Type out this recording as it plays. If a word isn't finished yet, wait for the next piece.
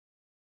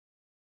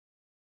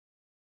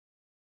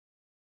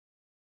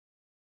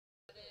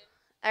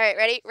All right,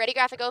 ready? Ready,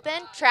 graphic open.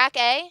 Track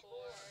A. 4,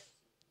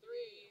 3,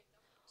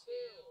 2,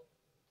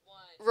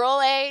 1. Roll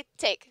A,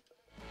 take.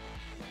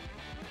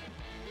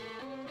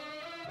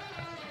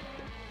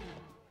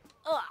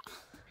 Ugh.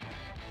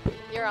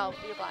 You're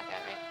blackout,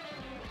 right?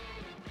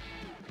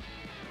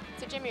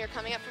 So Jimmy, you're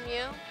coming up from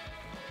you.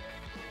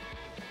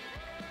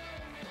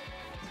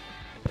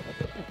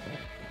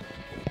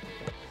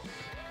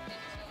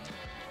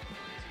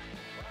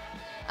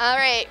 All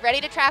right,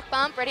 ready to track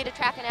bump, ready to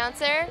track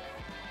announcer,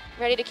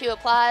 ready to cue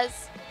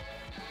applause.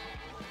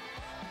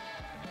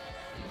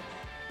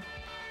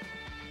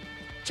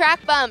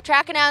 Track bump,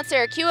 track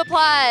announcer, cue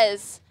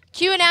applause.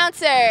 Cue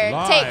announcer,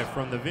 Live take.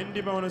 from the Vin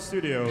Dimona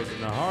Studios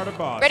in the heart of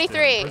Boston. Ready,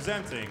 3.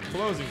 Presenting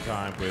Closing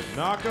Time with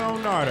Naco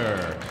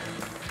Narder.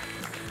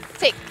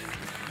 Take.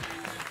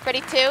 Ready,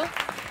 2.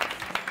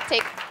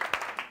 Take.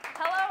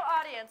 Hello,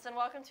 audience, and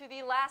welcome to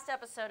the last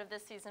episode of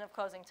this season of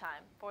Closing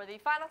Time. For the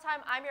final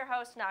time, I'm your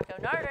host,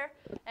 Naco Narder,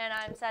 and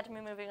I'm sad to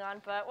be moving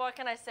on, but what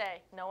can I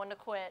say? No one to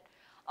quit.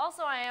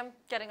 Also, I am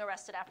getting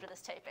arrested after this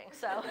taping,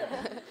 so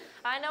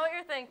I know what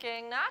you're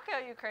thinking.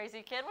 Naco, you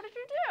crazy kid, what did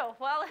you do?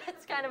 Well,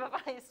 it's kind of a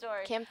funny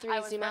story. Cam 3, I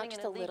was zoom out running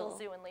just an a illegal little.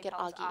 zoo in Lee Get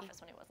Collins' Augie.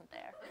 office when he wasn't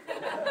there.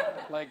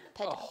 Like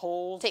Pet a dog.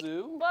 whole Take.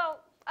 zoo? Well,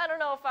 I don't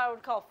know if I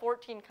would call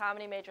 14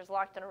 comedy majors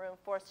locked in a room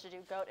forced to do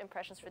goat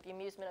impressions for the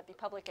amusement of the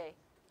public a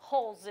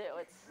whole zoo.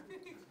 It's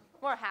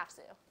more half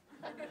zoo.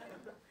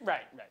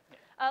 Right.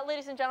 Yeah.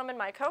 Ladies and gentlemen,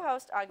 my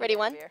co-host, Augie. Ready,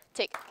 1, Beer.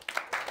 take.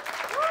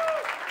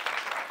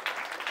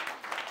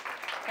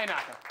 Hey,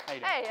 Naco. How you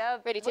doing? Hey,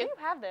 Ready, what 2? do you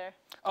have there?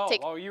 Oh,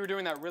 take. while you were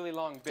doing that really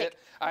long bit, Take.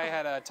 I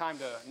had time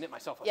to knit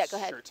myself a Yeah, go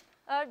ahead. shirt.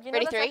 You know,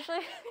 Ready, that's 3?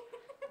 actually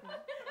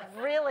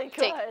really good.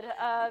 Take.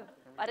 I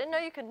didn't know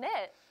you could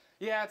knit.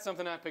 Yeah, it's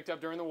something I picked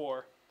up during the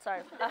war.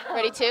 Sorry.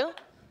 Ready, 2?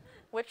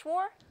 Which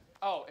war?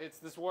 Oh, it's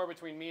this war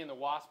between me and the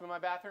wasp in my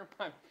bathroom.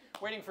 I'm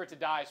waiting for it to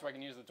die so I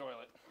can use the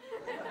toilet.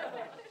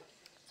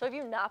 So have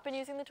you not been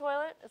using the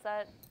toilet? Is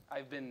that?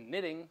 I've been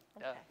knitting.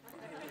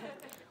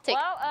 Take.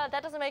 Well,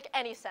 that doesn't make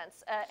any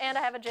sense. And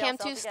I have a jail Cam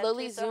cell 2, to get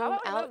slowly to, so zoom how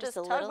about we out move just this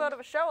a little. tugboat of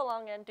a show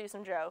along and do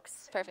some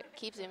jokes. Perfect.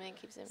 Keep zooming,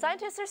 keep zooming.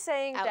 Scientists are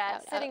saying Out, that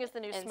out, sitting out. is the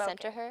new And smoking.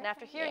 center her. And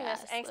after hearing Yeah,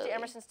 this, angsty slowly.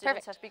 Emerson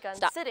students Perfect. have begun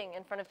Stop. sitting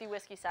in front of the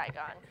Whiskey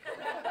Saigon.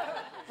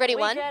 Ready,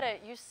 We 1? get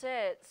it. You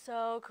sit.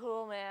 So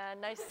cool, man.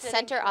 Nice sitting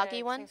Center trick.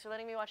 Augie 1. Thanks for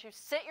letting me watch you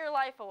sit your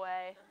life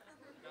away.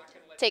 I'm not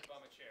gonna let Take. you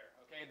bum a chair,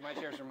 okay? My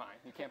chairs are mine.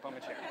 You can't bum a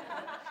chair.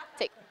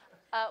 Take.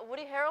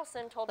 Woody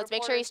Harrelson told Let's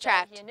make reporters sure he's that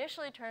tracked. he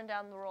initially turned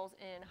down the roles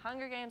in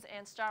Hunger Games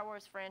and Star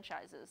Wars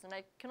franchises, and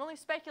I can only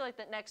speculate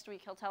that next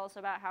week he'll tell us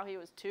about how he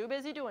was too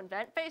busy to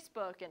invent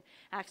Facebook and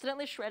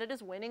accidentally shredded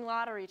his winning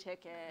lottery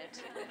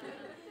ticket.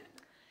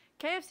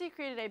 KFC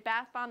created a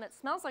bath bomb that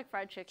smells like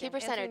fried chicken, Keep her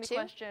answering centered, the too.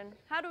 question,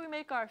 how do we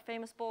make our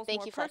famous bowls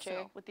Thank more you, Fletcher.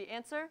 personal? With the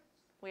answer,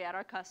 we add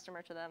our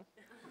customer to them.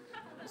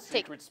 The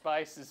secret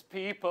spice is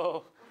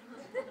people.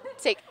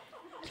 Take.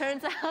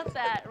 Turns out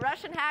that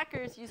Russian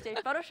hackers used a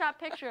Photoshop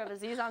picture of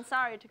Aziz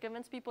Ansari to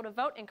convince people to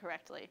vote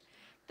incorrectly.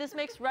 This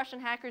makes Russian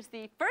hackers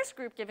the first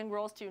group giving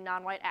roles to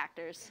non-white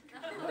actors.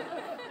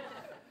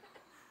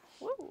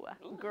 Woo.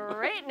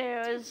 Great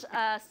news.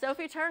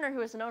 Sophie Turner,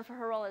 who is known for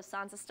her role as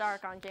Sansa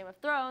Stark on Game of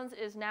Thrones,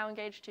 is now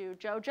engaged to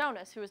Joe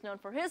Jonas, who is known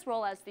for his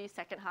role as the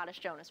second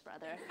hottest Jonas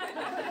brother.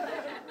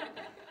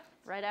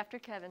 Right after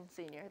Kevin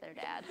Sr., their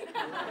dad.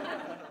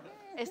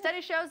 A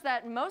study shows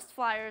that most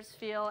flyers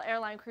feel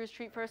airline crews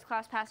treat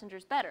first-class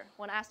passengers better.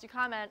 When asked to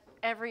comment,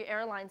 every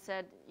airline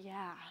said,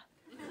 yeah.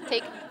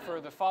 Take.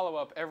 For the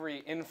follow-up,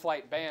 every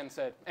in-flight band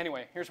said,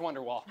 anyway, here's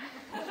Wonderwall.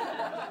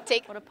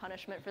 Take. What a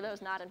punishment for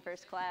those not in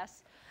first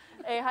class.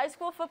 A high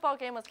school football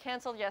game was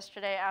canceled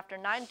yesterday after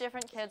 9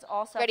 different kids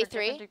all suffered Ready,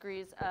 different 3?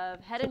 degrees of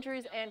head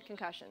injuries and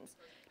concussions.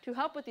 To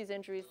help with these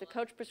injuries, the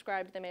coach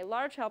prescribed them a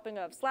large helping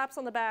of slaps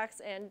on the backs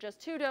and just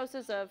 2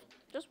 doses of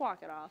just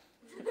walk it off.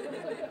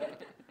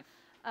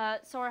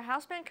 So our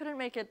house band couldn't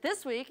make it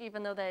this week,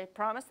 even though they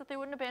promised that they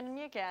wouldn't abandon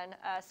me again.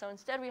 So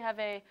instead we have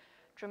a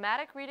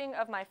dramatic reading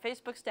of my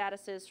Facebook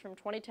statuses from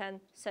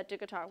 2010 set to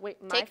guitar.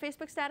 Wait, my Take.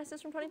 Facebook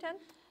statuses from 2010?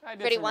 I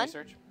did Ready, some 1?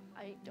 research.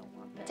 I don't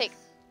want this. Take.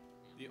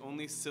 The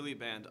only silly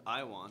band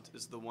I want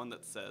is the one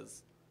that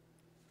says,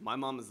 my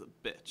mom is a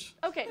bitch.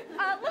 Okay,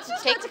 let's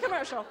just Take. cut to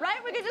commercial,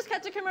 right? We could just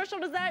cut to commercial.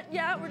 Does that?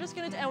 Yeah, we're just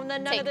gonna. And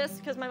then none Take. of this,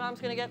 because my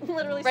mom's gonna get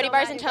literally. Ready, so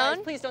bars mad, and you guys.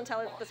 tone? Please don't tell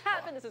her this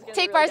happened. This is gonna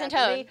Take be really bars and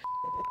bad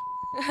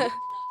for tone. me.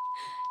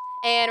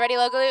 And ready,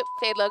 logo loop.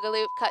 Fade, logo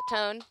loop. Cut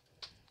tone.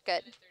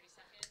 Good. 30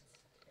 seconds.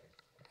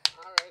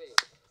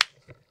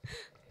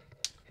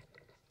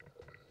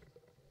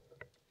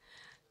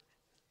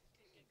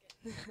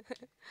 Alrighty.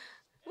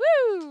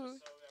 Woo!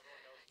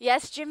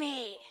 Yes,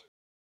 Jimmy.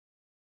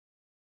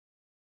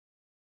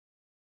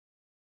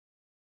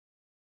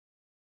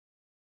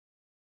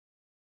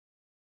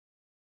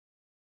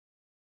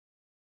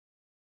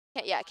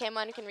 Yeah, Cam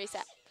 1 can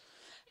reset.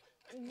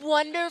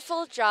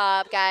 Wonderful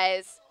job,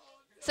 guys.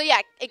 So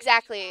yeah,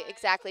 exactly,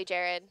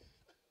 Jared.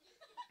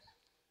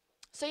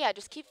 So yeah,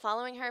 just keep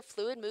following her.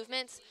 Fluid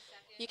movements.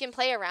 You can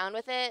play around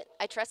with it.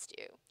 I trust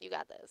you. You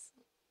got this.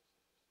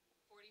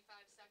 45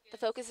 seconds. The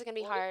focus is going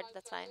to be hard.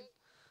 That's fine.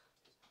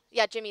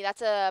 Yeah, Jimmy,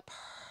 that's a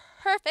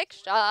perfect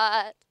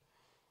shot.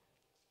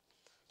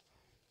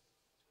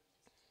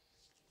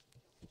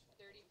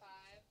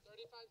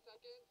 35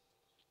 seconds.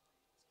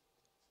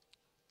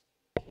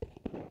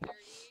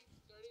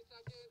 30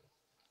 seconds.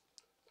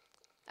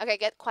 Okay,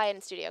 get quiet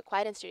in studio.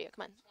 Quiet in studio.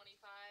 Come on,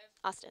 25.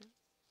 Austin. All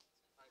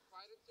right,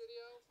 quiet in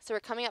studio. So we're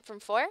coming up from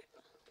 4.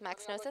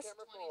 Max Coming knows up this. on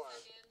camera 20 4.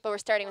 seconds. But we're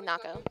starting with 20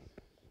 Nako. seconds.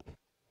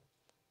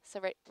 So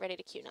ready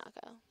to cue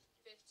Nako.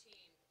 15,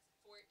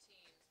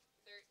 14,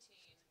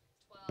 13,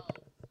 12,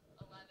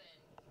 11,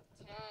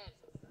 10,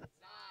 9,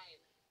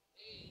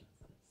 8,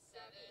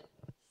 7,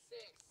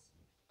 6,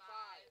 5,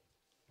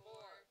 4,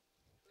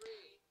 3,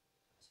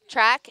 2.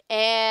 Track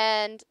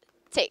and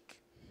take.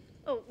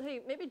 Oh,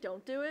 hey, maybe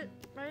don't do it,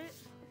 right?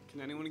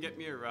 Can anyone get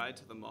me a ride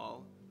to the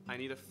mall? I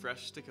need a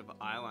fresh stick of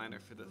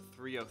eyeliner for the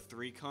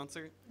 303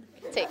 concert.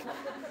 Take.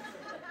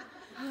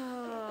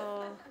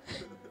 Oh,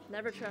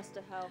 never trust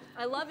a hoe.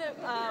 I love it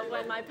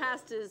when my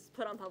past is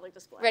put on public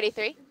display. Ready,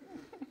 3.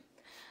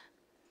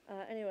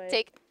 Anyway.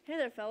 Take. Hey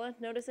there, fella.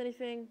 Notice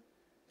anything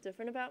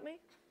different about me?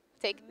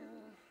 Take.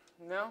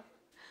 No?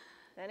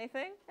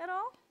 Anything at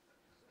all?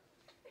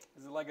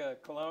 Is it like a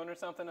cologne or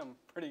something?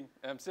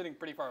 I'm sitting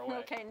pretty far away.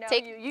 Okay, no.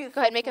 Take. You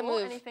Go ahead, make a fool.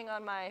 move. Anything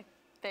on my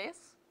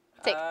face?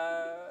 Take.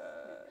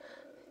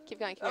 Keep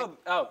going. Keep going.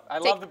 I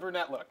Take. love the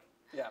brunette look.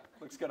 Yeah,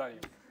 looks good on you.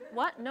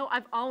 What? No,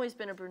 I've always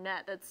been a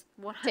brunette. That's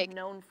what Take. I'm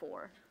known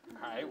for.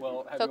 All right,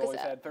 well, have Focus you always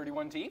up. had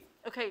 31 teeth?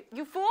 Okay,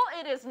 you fool.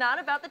 It is not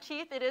about the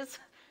teeth. It is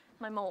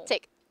my mole.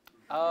 Take.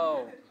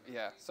 Oh,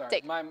 yeah, sorry.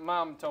 Take. My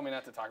mom told me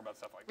not to talk about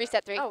stuff like that.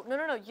 Reset 3. Oh,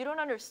 no. You don't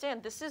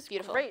understand. This is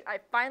Beautiful. great. I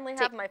finally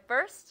have Take. my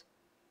first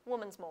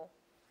woman's mole.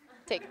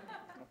 Take.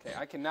 Okay,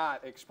 I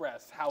cannot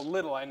express how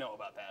little I know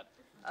about that.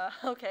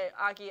 Okay,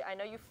 Augie, I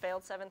know you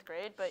failed 7th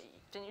grade, but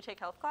didn't you take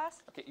health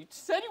class? Okay, you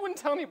said you wouldn't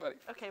tell anybody.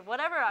 Okay,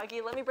 whatever,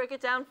 Augie. Let me break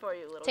it down for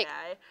you, little Take.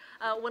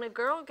 guy. When a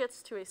girl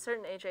gets to a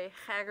certain age, a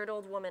haggard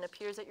old woman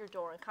appears at your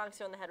door and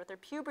conks you on the head with her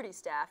puberty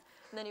staff,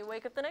 and then you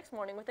wake up the next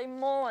morning with a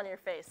mole on your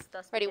face.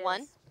 Thus Ready, begins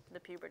 1. the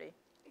puberty.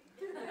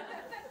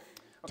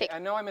 Okay, Take. I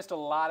know I missed a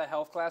lot of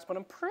health class, but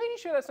I'm pretty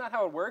sure that's not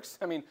how it works.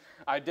 I mean,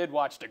 I did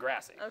watch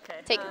Degrassi. Okay.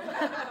 Take.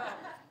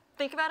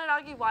 Think about it,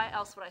 Augie. Why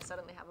else would I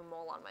suddenly have a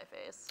mole on my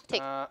face?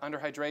 Take.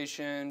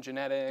 Underhydration,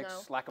 genetics,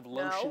 No. lack of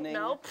lotioning.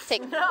 No.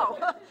 Take. No.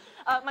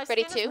 My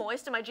Ready, skin is 2.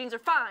 moist and my jeans are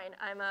fine.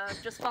 I'm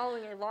just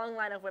following a long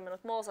line of women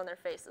with moles on their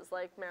faces,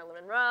 like Marilyn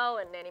Monroe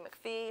and Nanny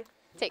McPhee.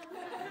 Take.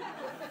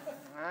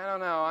 I don't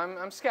know.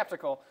 I'm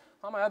skeptical.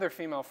 All my other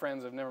female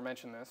friends have never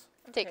mentioned this.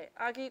 Take. Okay,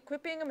 Augie,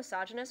 quit being a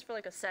misogynist for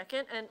like a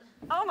second and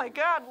oh my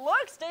God,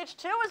 look, stage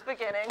 2 is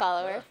beginning.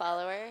 Follower.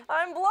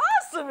 I'm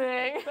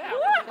blossoming.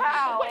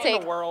 Wow. In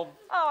Take. the world.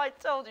 Oh, I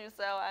told you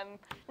so. I'm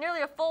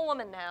nearly a full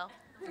woman now.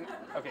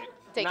 Okay,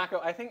 Take.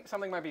 Nako, I think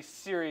something might be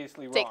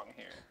seriously Take. wrong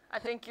here. I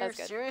think you're That's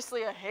good.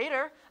 seriously a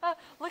hater.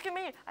 Look at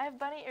me. I have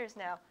bunny ears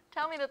now.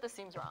 Tell me that this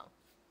seems wrong.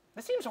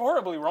 This seems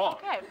horribly wrong.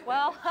 Okay,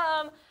 well,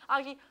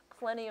 Augie,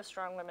 plenty of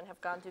strong women have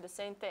gone through the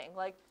same thing,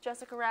 like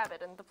Jessica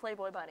Rabbit and the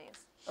Playboy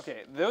bunnies.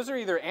 Okay, those are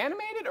either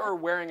animated or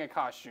wearing a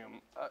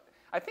costume.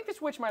 I think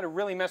this witch might have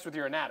really messed with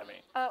your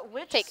anatomy.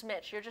 Which Take.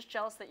 Smitch? You're just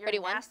jealous that your Ready,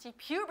 1. nasty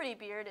puberty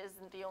beard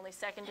isn't the only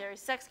secondary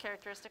sex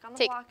characteristic on the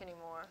Take. block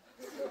anymore.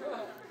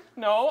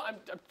 No, I'm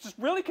just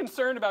really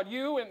concerned about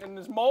you and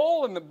this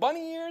mole and the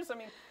bunny ears. I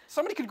mean,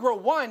 somebody could grow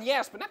one,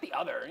 yes, but not the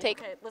other.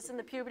 Take. Okay, listen,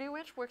 the puberty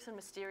witch works in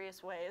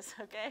mysterious ways,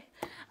 okay?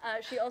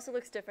 She also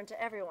looks different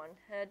to everyone.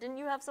 Didn't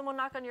you have someone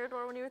knock on your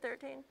door when you were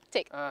 13?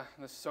 Take.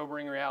 The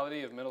sobering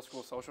reality of middle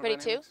school social Ready,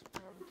 2. dynamics.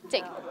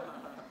 Take.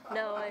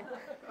 No,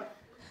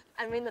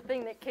 I mean the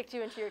thing that kicked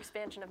you into your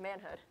expansion of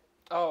manhood.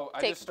 Oh,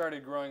 I Take. just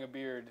started growing a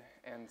beard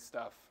and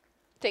stuff.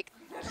 Take.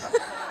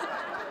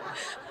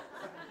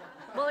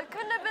 Well, it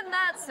couldn't have been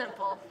that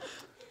simple.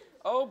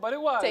 Oh, but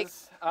it was. Take.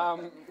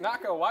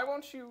 Nako, why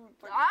won't you...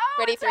 Oh,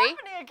 Ready, it's 3.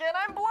 happening again.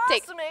 I'm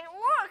Take. blossoming.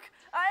 Look,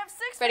 I have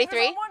 6 Ready,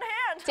 fingers 3. on one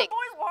hand. Take. Boys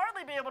will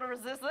hardly be able to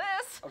resist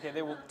this. Okay,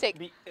 they will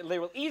Take. they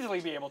will easily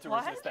be able to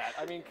What? resist that.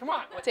 I mean, come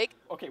on. Take.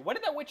 Okay, what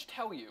did that witch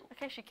tell you?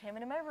 Okay, she came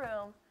into my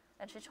room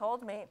and she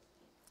told me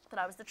that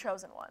I was the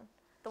chosen one,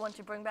 the one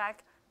to bring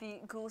back the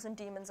ghouls and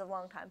demons of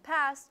long time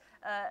past,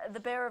 the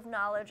bearer of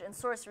knowledge and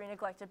sorcery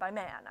neglected by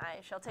man. I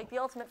shall take the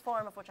ultimate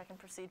form of which I can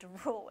proceed to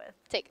rule with.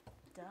 Take.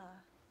 Duh.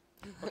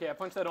 Okay, I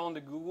punched that all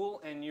into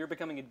Google, and you're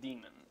becoming a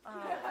demon.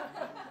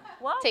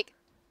 Well, Take.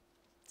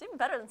 it's even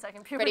better than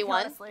second puberty, Ready,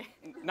 1. honestly.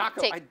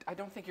 Nako, Take. I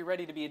don't think you're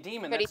ready to be a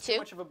demon. Ready, That's too 2.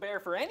 much of a bear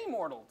for any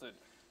mortal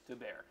to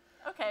bear.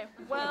 Okay,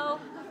 well,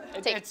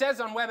 Take. It says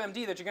on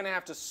WebMD that you're going to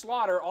have to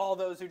slaughter all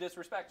those who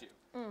disrespect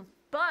you.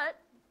 but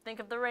think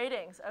of the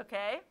ratings,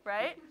 okay?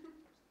 Right?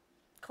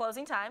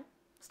 Closing time,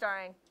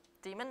 starring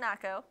Demon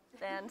Nako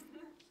and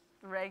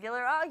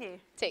regular Augie.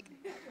 Take.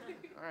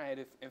 All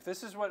right, if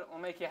this is what will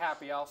make you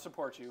happy, I'll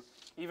support you,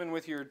 even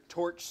with your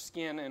torch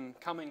skin and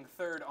coming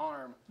third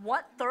arm.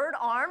 What, third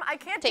arm? I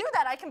can't Take. do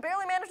that. I can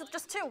barely manage with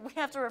just 2. We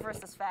have to reverse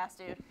this fast,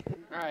 dude.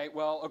 All right,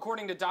 well,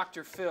 according to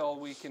Dr. Phil,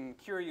 we can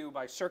cure you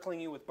by circling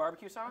you with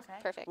barbecue sauce. Okay.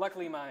 Perfect.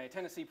 Luckily, my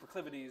Tennessee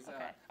proclivities,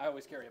 Okay. I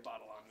always carry a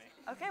bottle on me.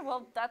 Okay,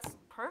 well, that's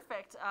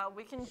perfect.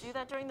 We can do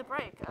that during the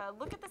break.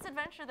 Look at this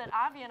adventure that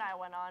Avi and I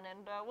went on,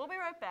 and we'll be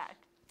right back.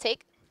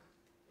 Take.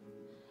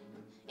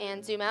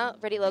 And zoom out.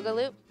 Ready, logo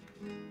loop.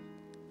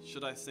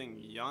 Should I sing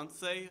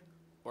Beyonce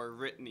or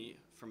Whitney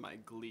for my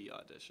Glee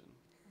audition?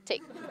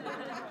 Take.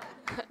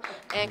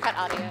 And cut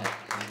audio.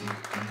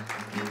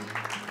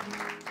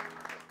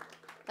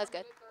 That's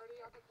good.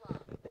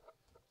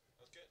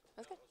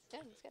 That's good. Yeah,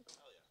 that's good.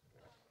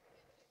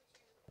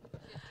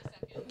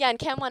 Yeah, and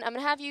Cam 1, I'm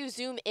going to have you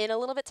zoom in a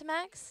little bit to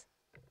Max.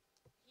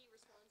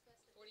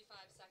 45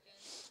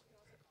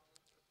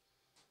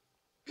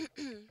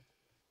 seconds.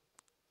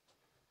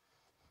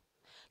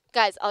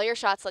 Guys, all your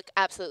shots look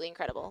absolutely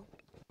incredible.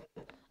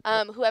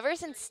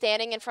 Whoever's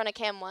standing in front of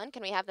Cam 1,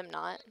 can we have them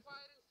not?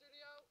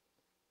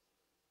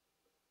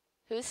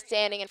 Who's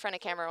standing in front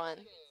of camera 1?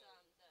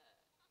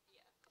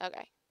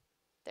 Okay.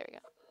 There we go.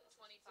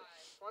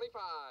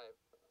 25.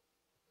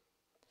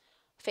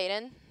 Fade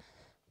in.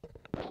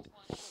 20,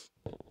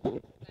 19,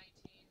 18,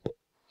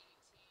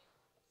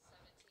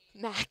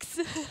 17, Max.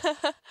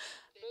 15,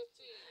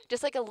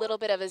 Just like a little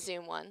bit of a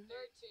zoom one. 13,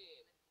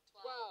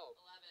 12,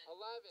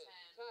 11,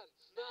 10,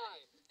 9,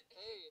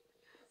 8,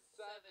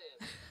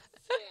 7,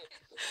 6,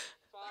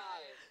 5,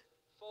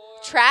 4,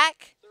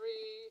 Track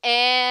 3,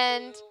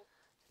 and 2,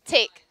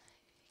 take.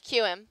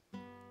 Cue him.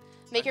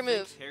 Make your I think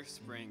move.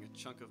 Hairspraying a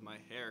chunk of my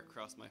hair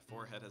across my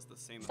forehead has the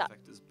same Stop.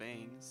 effect as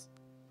bangs.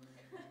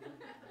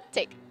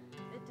 Take.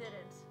 It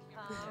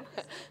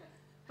didn't.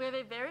 We have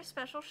a very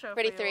special show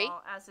Ready, for you 3?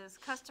 all. As is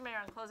customary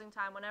on closing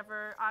time,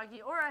 whenever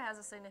Augie or I has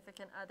a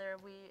significant other,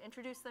 we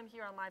introduce them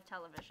here on live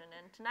television.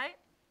 And tonight,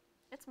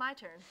 it's my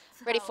turn.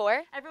 Ready, So,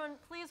 4? Everyone,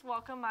 please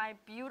welcome my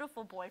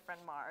beautiful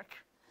boyfriend, Mark.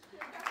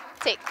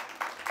 Take.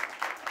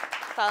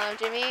 Follow him,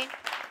 Jimmy.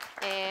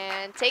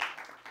 And take.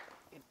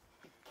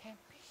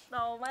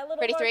 No, my little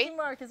Ready, Marky 3?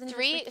 Mark isn't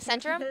 3,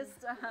 center him.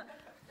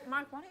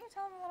 Mark, why don't you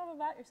tell him a little bit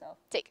about yourself?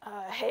 Take.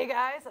 Hey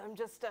guys, I'm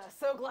just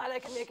so glad I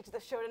could make it to the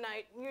show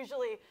tonight.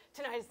 Usually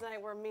tonight is the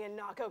night where me and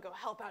Nako go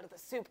help out at the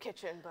soup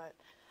kitchen, but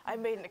I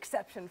made an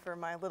exception for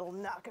my little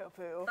Nako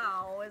poo.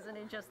 Oh, isn't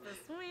he just the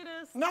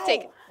sweetest? No!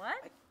 Take.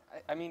 What?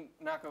 I mean,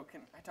 Nako,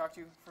 can I talk to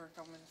you for a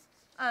couple minutes?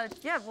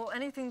 Yeah, well,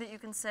 anything that you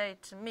can say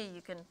to me,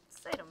 you can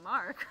say to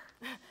Mark.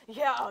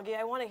 Yeah, Augie,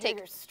 I want to hear Take.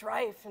 your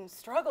strife and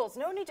struggles.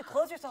 No need to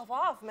close yourself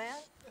off, man.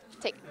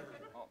 Take.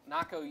 Well,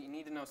 Nako, you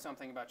need to know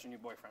something about your new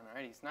boyfriend, all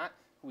right? He's not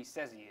who he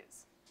says he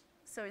is.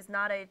 So he's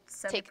not a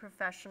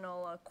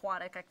semi-professional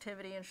aquatic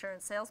activity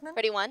insurance salesman?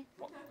 Ready, 1.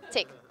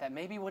 Take. That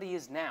may be what he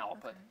is now,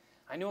 but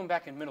I knew him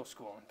back in middle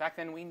school. And back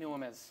then, we knew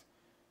him as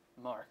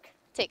Mark.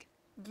 Take.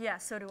 Yeah,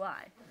 so do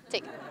I.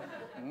 Take.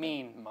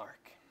 Mean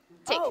Mark.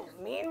 Take. Oh,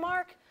 Mean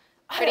Mark?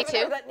 I Ready, haven't 2?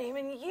 heard that name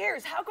in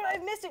years. How could I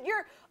have missed it?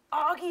 You're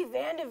Augie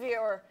Vanderveer,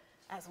 or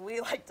as we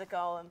like to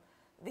call him,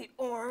 the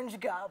Orange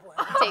Goblin.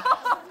 Take.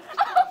 Oh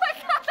my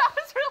god, that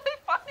was really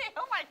funny.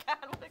 Oh my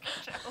god, what a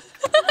good joke.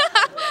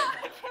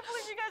 I can't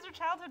believe you guys are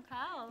childhood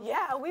pals.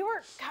 Yeah, we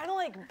were kind of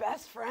like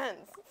best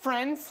friends.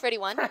 Friends? Ready,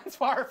 1. Friends,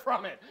 far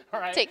from it, all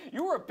right? Take.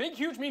 You were a big,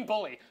 huge, mean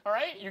bully, all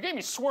right? You gave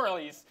me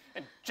swirlies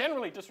and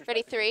generally disrespected.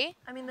 Ready, 3.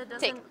 I mean, that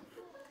Take.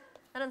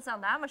 doesn't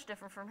sound that much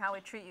different from how we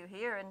treat you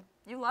here, and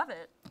you love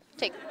it.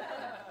 Take.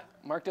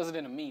 Mark does it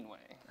in a mean way.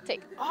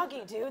 Take.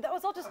 Augie, dude, that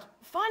was all just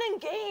fun and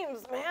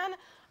games, man.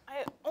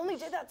 I only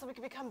did that so we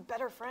could become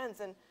better friends,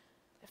 and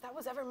if that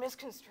was ever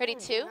misconstrued, Ready,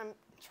 2? man, I'm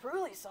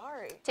truly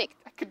sorry. Take.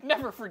 I could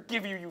never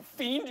forgive you, you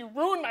fiend. You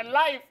ruined my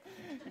life.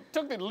 You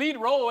took the lead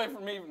role away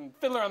from me from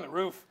Fiddler on the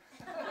Roof.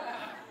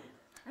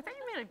 I bet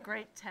you made a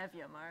great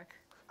Tevye, Mark.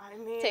 I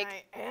mean,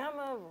 Take. I am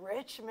a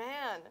rich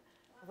man.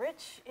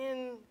 Rich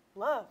in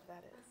love,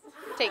 that is.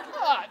 Take.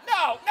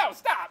 No,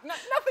 stop.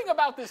 Nothing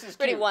about this is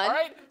Ready, cute, 1. all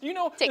right? Do you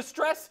know Take. the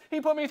stress he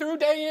put me through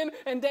day in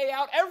and day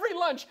out? Every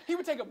lunch, he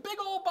would take a big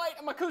old bite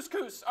of my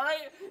couscous, all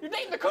right? You're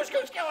dating the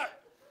couscous killer.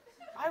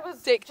 I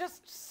was Take.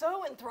 just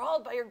so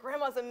enthralled by your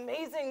grandma's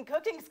amazing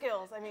cooking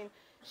skills. I mean,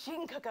 she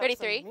can cook up Ready,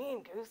 some 3?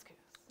 mean couscous.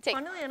 Take.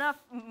 Funnily enough,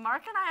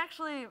 Mark and I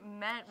actually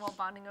met while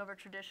bonding over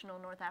traditional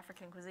North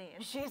African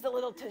cuisine. She's a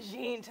little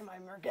tagine to my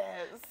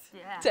merguez.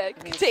 Yeah. Take.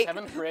 In Take.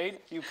 7th grade,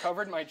 you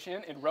covered my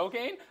chin in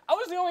Rogaine. I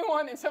was the only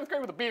one in 7th grade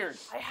with a beard.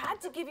 I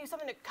had to give you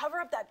something to cover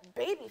up that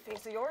baby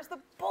face of yours. The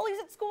bullies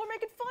at school are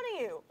making fun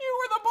of you. You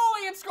were the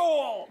bully at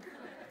school.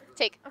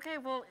 Take. Okay,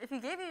 well, if he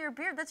gave you your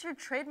beard, that's your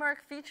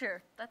trademark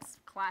feature. That's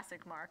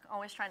classic Mark,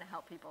 always trying to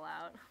help people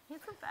out. He's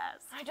the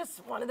best. I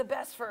just wanted the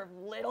best for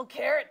little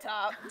Carrot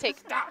Top. Take.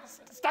 Stop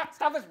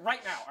this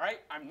right now, all right?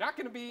 I'm not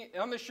going to be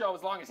on this show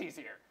as long as he's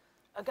here.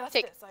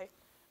 Augustus, I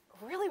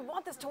really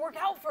want this to work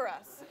out for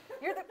us.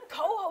 You're the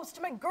co-host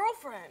to my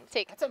girlfriend.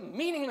 Take. That's a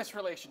meaningless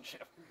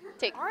relationship.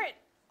 Take. Aren't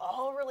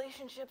all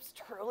relationships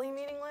truly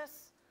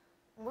meaningless?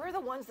 We're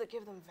the ones that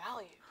give them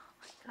value.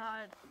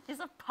 God, he's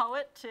a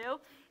poet too.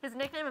 His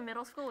nickname in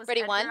middle school was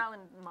Ready, Edgar one. Allan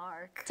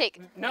Mark. Take.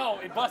 No,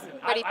 it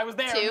wasn't. Ready, I was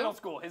there in two. middle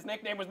school. His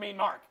nickname was Mean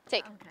Mark.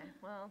 Take. Okay,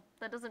 well,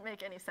 that doesn't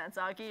make any sense,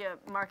 Augie.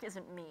 Mark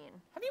isn't mean.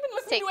 Have you been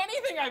listening Take. to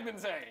anything I've been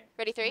saying?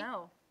 Ready, 3.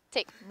 No,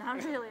 Take.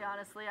 not really,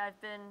 honestly. I've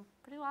been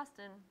pretty lost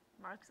in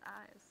Mark's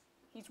eyes.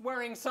 He's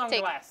wearing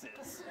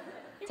sunglasses.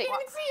 You Take.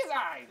 can't even see his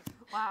eyes.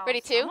 Wow.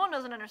 Ready, 2. Someone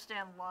doesn't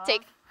understand love.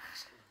 Take.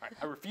 All right,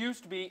 I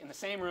refuse to be in the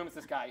same room as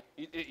this guy.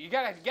 You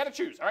gotta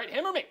choose. All right,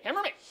 him or me. Him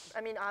or me.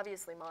 I mean,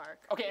 obviously Mark.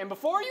 Okay, and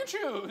before you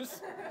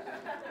choose,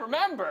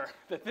 remember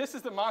that this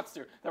is the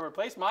monster that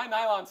replaced my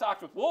nylon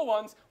socks with wool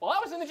ones while I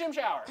was in the gym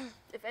shower.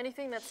 If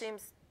anything, that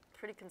seems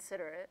pretty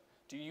considerate.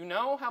 Do you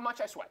know how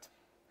much I sweat?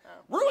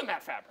 Ruin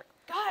that fabric.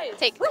 Guys,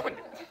 Take. Ruined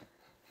it.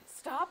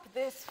 stop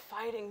this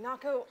fighting.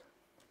 Nako,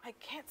 I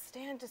can't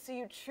stand to see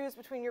you choose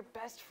between your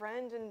best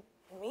friend and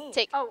me.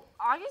 Take. Oh,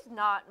 Augie's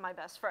not my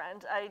best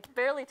friend. I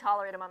barely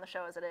tolerate him on the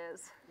show as it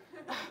is.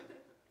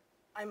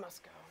 I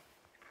must go.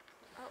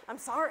 I'm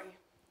sorry.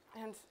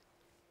 And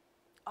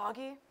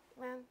Augie,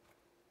 man,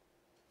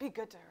 be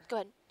good to her. Go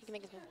ahead. You can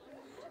make this move.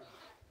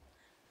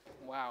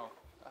 Wow.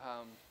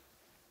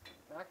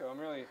 Nako, I'm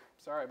really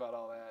sorry about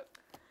all that.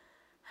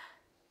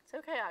 It's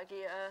okay,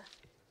 Augie.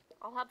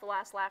 I'll have the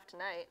last laugh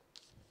tonight.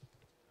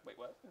 Wait,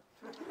 what?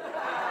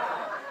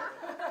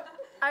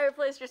 I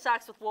replaced your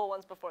socks with wool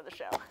ones before the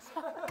show.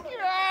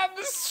 God,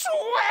 the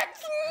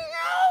sweat!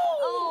 No!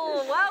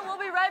 Oh, well, we'll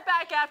be right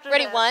back after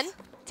Ready, this. 1.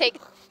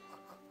 Take.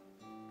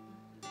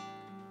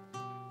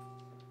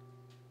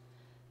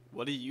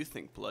 What do you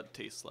think blood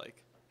tastes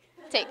like?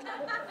 Take.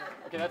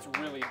 Okay, that's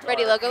really dark.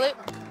 Ready, logo loop.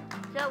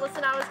 Yeah,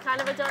 listen, I was kind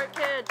of a dark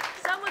kid.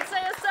 Some would say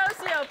a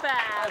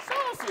sociopath. A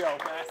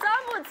sociopath.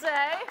 Some would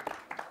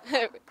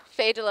say.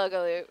 Fade to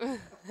logo loop.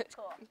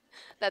 Cool.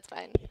 That's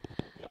fine.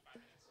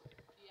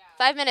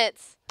 5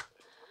 minutes.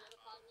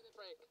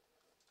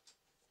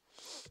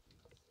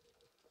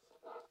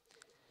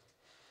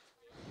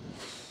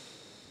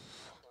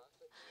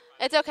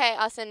 It's okay,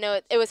 Austin. No,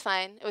 it was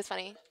fine. It was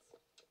funny.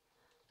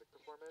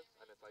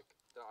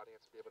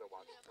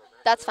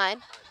 That's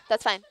fine.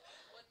 That's fine.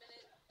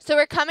 So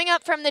we're coming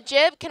up from the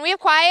jib. Can we have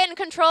quiet and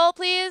control,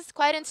 please?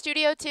 Quiet in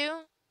studio,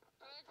 too.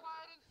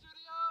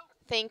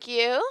 Thank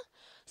you.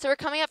 So we're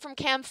coming up from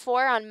cam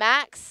 4 on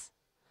Max.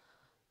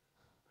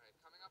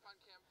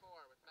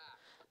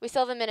 We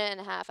still have a minute and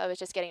a half. I was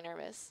just getting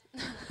nervous.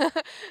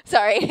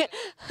 Sorry.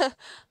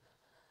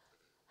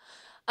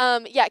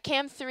 Yeah,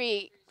 cam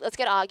 3. Let's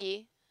get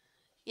Augie.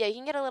 Yeah, you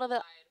can get a little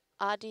bit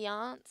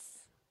audience.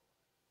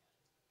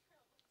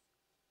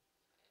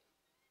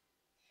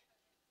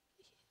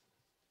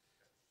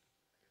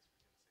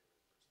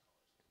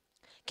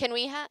 Can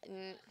we have?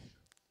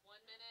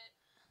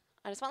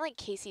 I just want like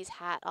Casey's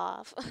hat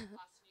off.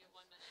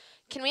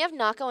 Can we have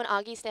Nako and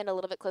Augie stand a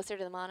little bit closer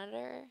to the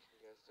monitor?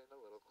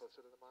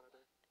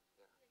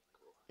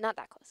 Not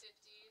that close.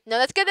 No,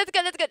 that's good. That's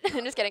good. That's good.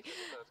 I'm just kidding.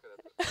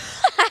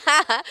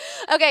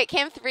 Okay,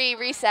 cam 3,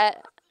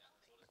 reset.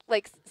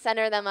 Like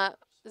center them up.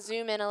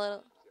 Zoom in a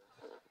little.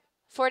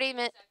 40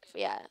 minutes.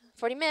 Yeah,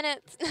 40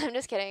 minutes. I'm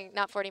just kidding.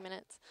 Not 40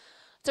 minutes.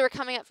 So we're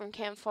coming up from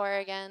cam 4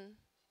 again.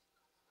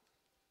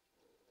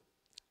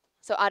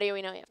 So audio,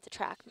 we know you have to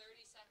track.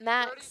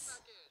 Max.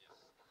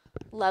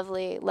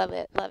 Lovely. Love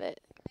it. Love it.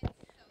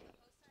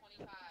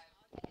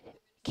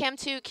 Cam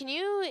 2, can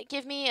you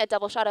give me a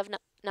double shot of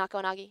Nako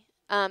and Augie?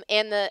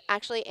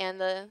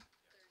 And the,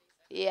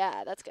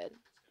 yeah, that's good.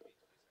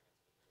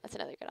 That's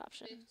another good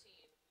option.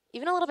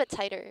 Even a little bit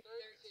tighter.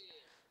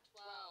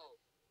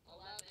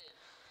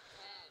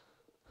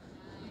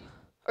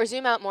 Or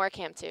zoom out more,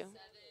 cam 2.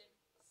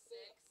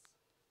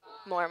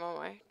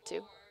 More.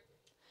 2.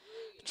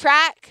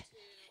 Track.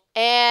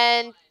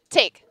 And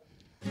take.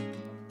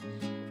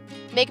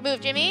 Make a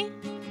move, Jimmy.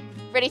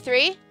 Ready,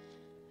 3.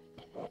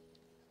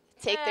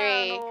 Take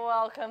 3. And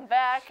welcome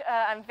back.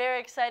 I'm very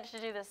excited to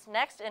do this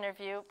next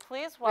interview.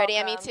 Please welcome. Ready,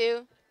 Emmy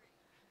 2.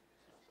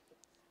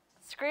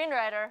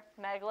 Screenwriter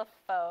Meg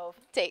LaFauve.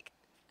 Take.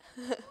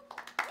 Hello.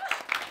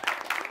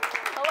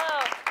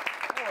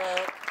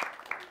 Hello.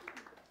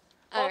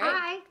 All right.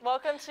 Hi.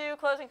 Welcome to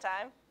Closing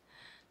Time.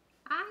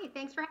 Hi.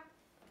 Thanks for.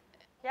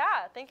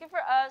 Yeah, thank you for.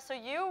 So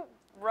you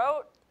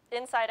wrote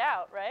Inside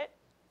Out, right?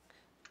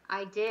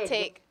 I did.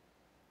 Take.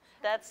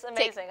 That's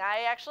amazing.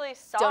 I actually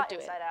saw Don't do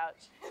it. Inside Out.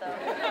 So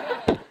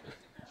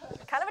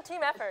kind of a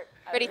team effort.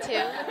 I Ready, would 2.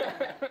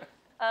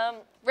 say.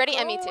 Ready,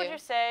 Emmy Who 2. would you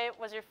say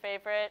was your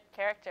favorite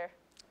character?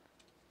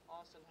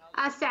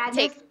 Sadness.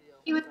 Take.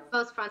 He was the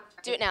most fun.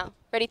 Do it now.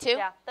 Ready, 2.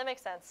 Yeah, that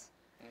makes sense.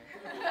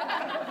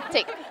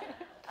 Take.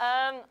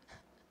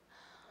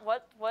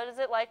 What is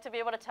it like to be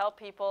able to tell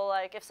people,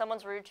 like, if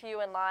someone's rude to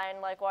you in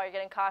line, like, while you're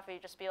getting coffee,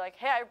 just be like,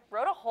 hey, I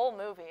wrote a whole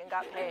movie and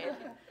got paid.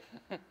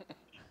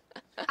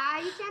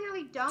 I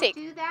generally don't Take.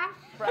 do that.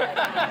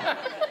 Right.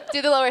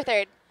 Do the lower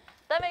third.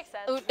 That makes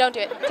sense. Ooh, don't do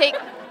it. Take.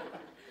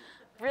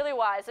 Really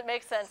wise. It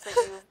makes sense that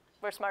you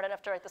were smart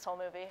enough to write this whole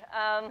movie.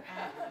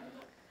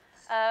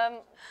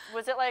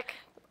 Was it, like,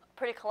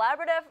 pretty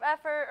collaborative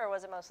effort, or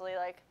was it mostly,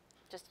 like,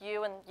 just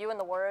you and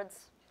the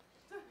words?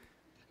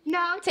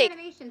 No, it's Take.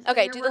 animation.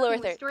 Okay, we're do the lower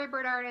working with third.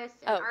 storyboard artists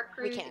and Oh, art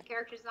we crews can't. and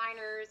character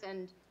designers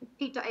and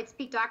it's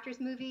Pete Docter's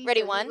movie.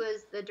 Ready, so one? He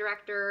was the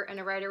director and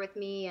a writer with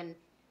me and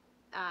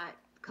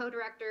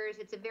co-directors.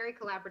 It's a very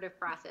collaborative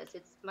process.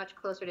 It's much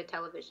closer to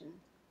television.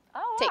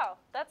 Oh, Take. wow.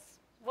 That's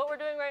what we're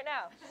doing right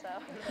now. So,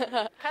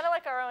 kind of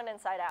like our own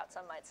Inside Out,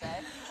 some might say.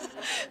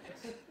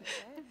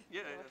 Yeah. Do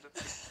you have a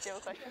question?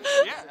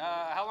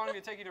 Yeah. How long did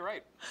it take you to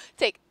write?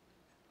 Take.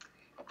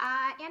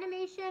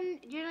 Animation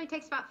generally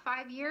takes about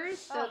 5 years.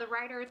 So Oh. the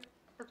writer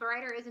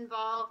is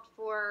involved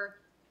for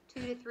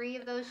 2 to 3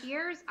 of those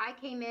years. I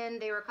came in;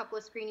 they were a couple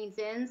of screenings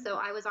in, so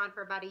I was on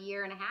for about a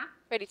year and a half.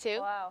 Ready, 2.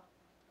 Wow.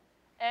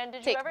 And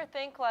did Take. you ever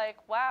think like,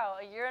 wow,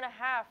 a year and a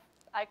half,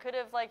 I could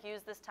have like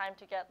used this time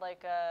to get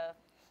like a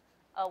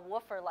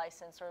woofer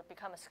license or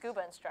become a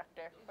scuba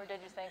instructor? Or did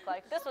you think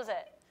like, this was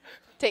it?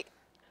 Take.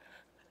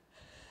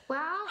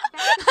 Well,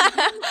 that's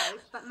your life,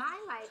 but my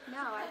life, no.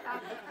 I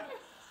thought it was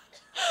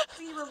a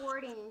pretty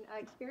rewarding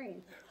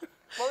experience.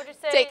 What would you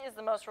say Take. is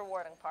the most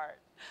rewarding part?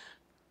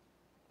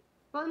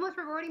 Well, the most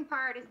rewarding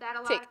part is that a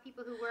lot Take. of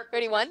people who work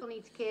Ready, with one? special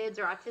needs kids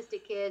or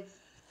autistic kids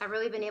have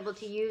really been able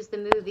to use the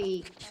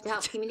movie to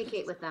help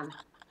communicate with them.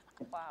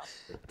 Wow.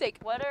 Take.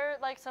 What are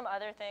like some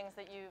other things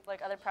that you,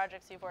 like other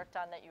projects you've worked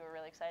on that you were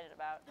really excited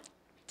about?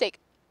 Take.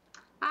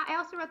 I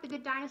also wrote The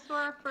Good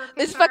Dinosaur for Pixar.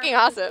 This is fucking which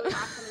was awesome. really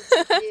awesome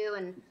and fun to do,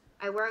 and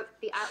I wrote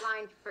the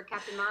outline for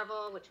Captain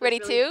Marvel, which was Ready,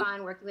 really 2?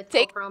 fun, working with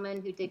Take. Cole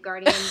Perlman, who did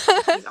Guardians.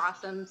 She's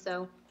awesome.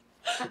 So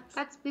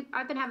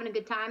I've been having a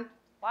good time.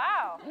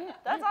 Wow.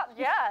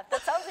 Yeah,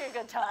 that sounds like a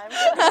good time.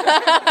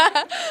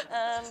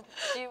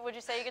 Would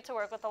you say you get to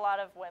work with a lot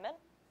of women?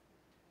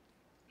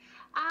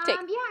 Take.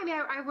 Yeah, I mean,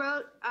 I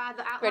wrote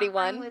the Ready,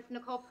 outline 1? with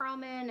Nicole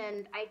Perlman,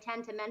 and I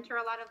tend to mentor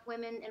a lot of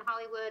women in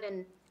Hollywood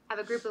and have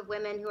a group of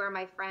women who are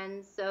my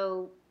friends.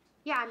 So,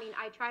 yeah, I mean,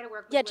 I try to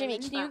work with Yeah, women.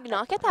 Jimmy, can you but,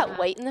 not get that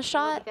white in the work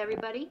shot? with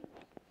everybody.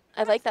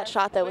 I like that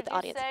shot, though, Would with the you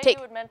audience. say Take.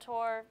 you would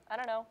mentor, I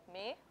don't know,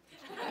 me?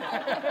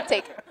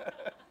 Take.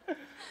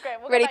 Great,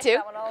 we'll Ready, go back to 2?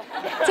 that one.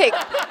 Take.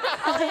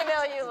 I'll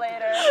email you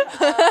later.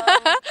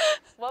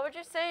 What would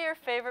you say your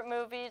favorite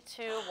movie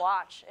to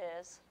watch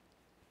is?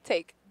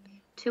 Take.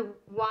 To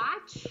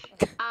watch,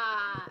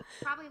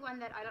 probably one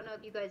that I don't know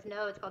if you guys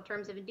know. It's called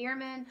Terms of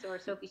Endearment or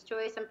Sophie's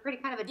Choice. I'm pretty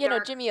kind of a You know,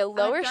 dark, Jimmy, a I'm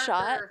lower darker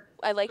shot.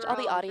 I liked all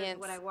the girl in terms of audience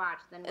what I watch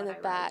than in what the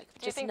I back. write. Do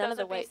you Just think none those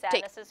of the would be white.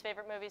 Take. Sadness's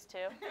favorite movies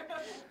too?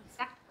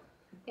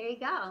 There you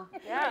go.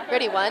 Yeah.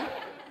 Ready, 1?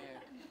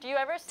 Do you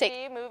ever Take.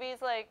 see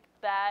movies like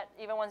that,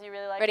 even ones you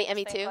really like? Ready, and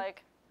just Emmy, think, 2?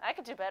 Like, I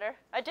could do better.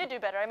 I did do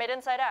better. I made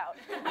Inside Out.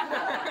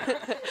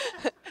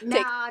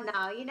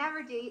 No, you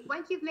never do.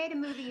 Once you've made a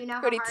movie, you know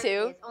how Ready, hard 2? it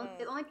is.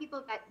 The only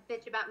people that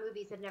bitch about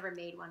movies have never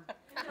made one.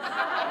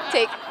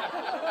 Take.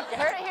 You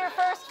heard it here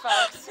first,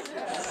 folks.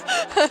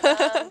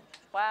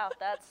 Wow,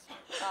 that's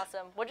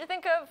awesome. What'd you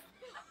think of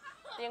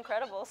The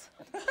Incredibles?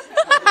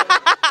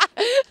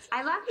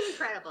 I love The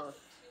Incredibles.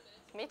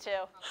 Me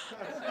too.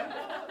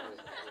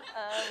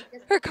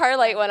 Her car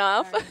light went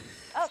off. Oh,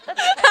 that's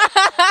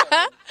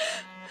okay.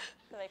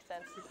 That makes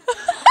sense.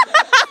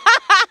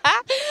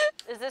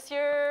 Is this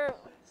your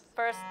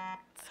first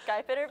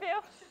Skype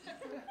interview?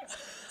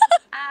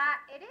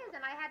 It is,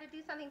 and I had to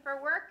do something for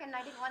work, and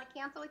I didn't want to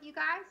cancel with you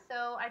guys,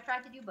 so I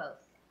tried to do both.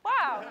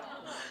 Wow.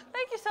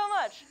 Thank you so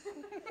much.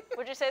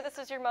 Would you say this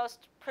is your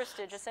most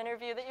prestigious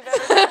interview that you've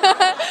ever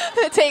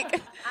done?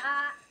 Take.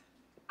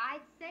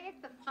 I'd say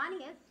it's the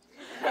funniest.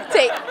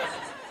 Take.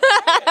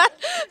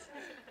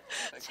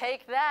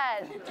 Take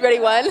that, Ready,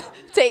 1?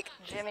 Take.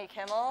 Jimmy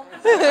Kimmel.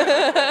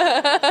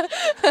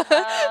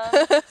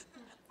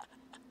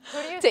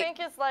 Who do you Take. think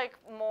is like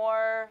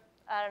more,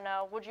 I don't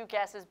know, would you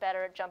guess is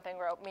better at jumping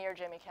rope, me or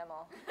Jimmy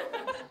Kimmel?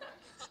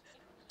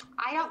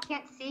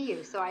 Can't see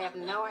you, so I have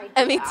no idea.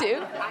 Emmy,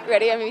 2?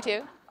 Ready, Emmy,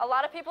 2? A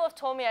lot of people have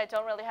told me I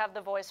don't really have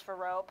the voice for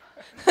rope.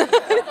 So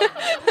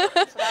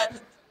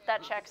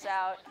that checks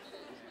out.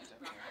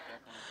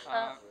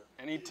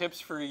 Any tips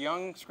for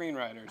young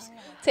screenwriters?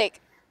 Take.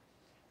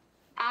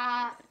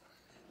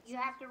 You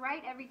have to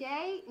write every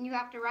day, and you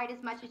have to write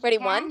as much as Ready, you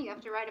can. 1? You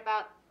have to write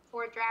about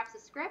 4 drafts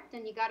of script,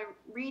 and you got to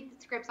read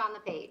the scripts on the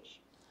page.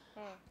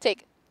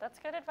 Take. That's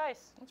good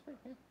advice. That's pretty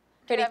good.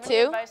 Do you Ready, have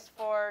any 2? advice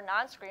for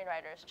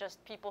non-screenwriters,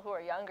 just people who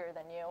are younger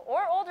than you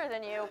or older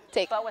than you,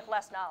 Take. but with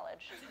less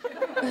knowledge?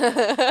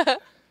 Know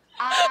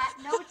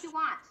what you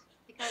want,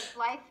 because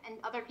life and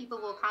other people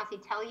will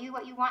constantly tell you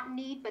what you want and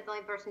need, but the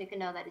only person who can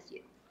know that is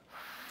you.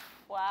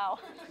 Wow.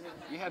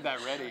 You had that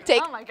ready.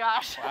 Take. Oh my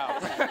gosh. Wow.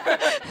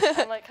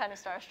 I'm like kind of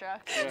starstruck.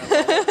 Yeah,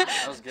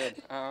 that was good.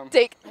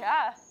 Take.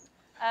 Yeah.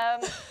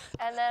 And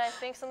then I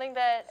think something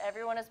that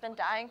everyone has been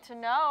dying to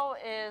know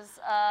is,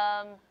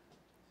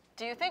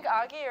 do you think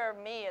Augie or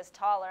me is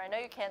taller? I know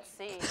you can't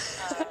see.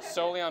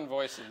 Solely on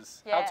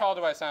voices. Yeah. How tall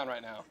do I sound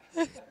right now?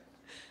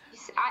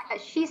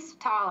 She's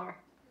taller.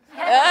 All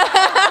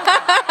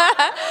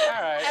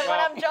right. And when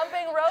I'm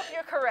jumping rope,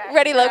 you're correct.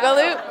 Ready, logo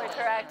loop? Absolutely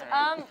correct.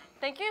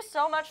 Thank you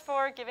so much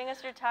for giving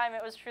us your time.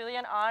 It was truly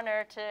an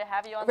honor to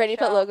have you on Ready the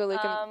to show. put logo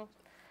loop in?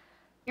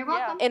 You're Yeah.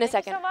 welcome. In a Thank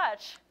second. you so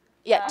much.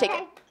 Yeah, take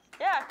Okay. it.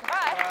 Yeah,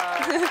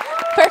 bye.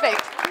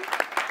 Perfect.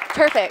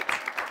 Perfect.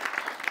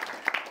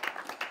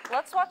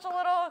 Let's watch a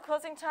little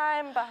closing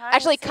time behind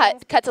Actually, the cut.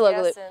 scenes Cut to logo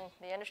BTS loop. and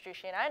the industry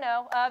scene. I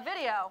know.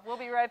 Video. We'll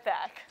be right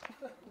back.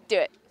 Do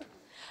it.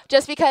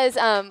 Just because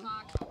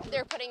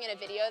they're putting in a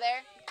video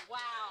there. Wow.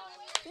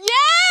 Yeah!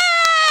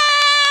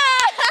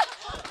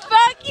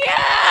 Fuck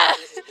yeah!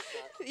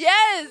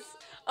 Yes!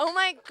 Oh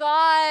my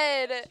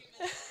god. That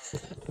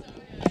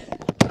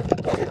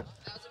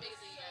was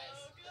amazing, you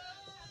guys.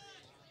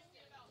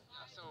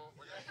 So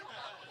we're gonna come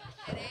out with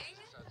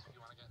sets if you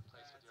want to get in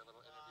place with your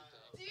little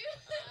interview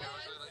thing. I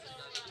would really like you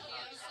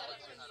guys to talk.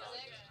 I'll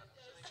let you head off.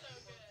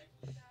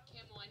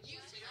 Cam 1, you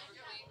take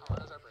everything. Oh,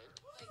 how's our break?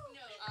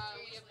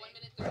 We have 1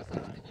 minute 30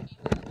 seconds if you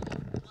need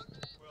more. 1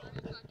 minute,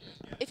 30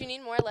 seconds. If you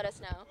need more, let us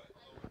know.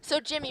 So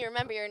Jimmy,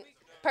 remember you're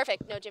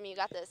perfect. No, Jimmy, you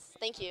got this.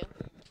 Thank you.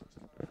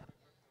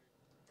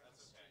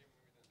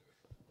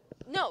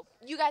 No,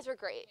 you guys were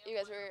great. You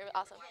guys were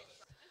awesome.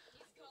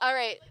 All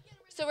right.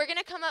 So we're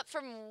gonna come up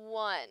from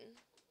 1.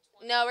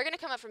 No, we're gonna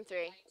come up from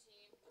 3.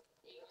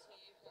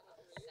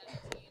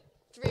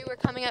 3, we're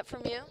coming up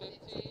from you.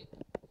 15,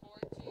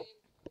 14,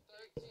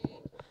 13,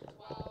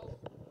 12,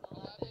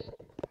 11, 10,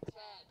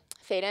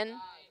 Fade in. 9,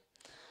 8,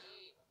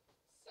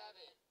 7,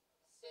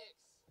 6,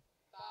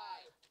 5,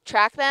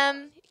 Track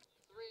them.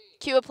 3,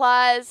 Cue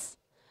applause.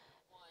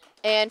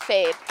 And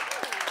fade.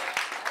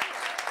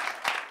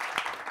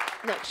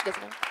 No, she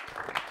doesn't know.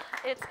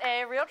 It's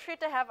a real treat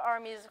to have our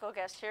musical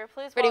guest here.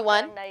 Please Ready,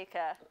 welcome 1?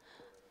 Naika.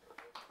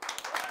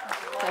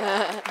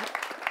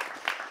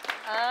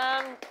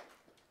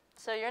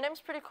 So your name's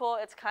pretty cool.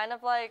 It's kind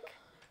of like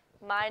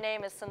my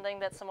name is something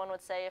that someone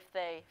would say if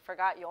they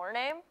forgot your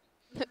name.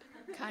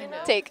 Kind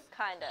of. Take.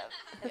 Kind of.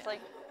 It's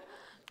like,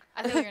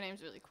 I think your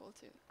name's really cool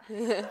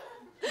too.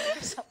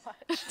 so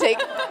much. Take.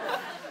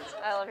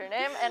 I love your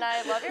name, and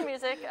I love your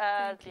music.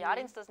 The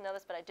audience doesn't know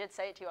this, but I did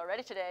say it to you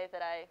already today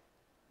that I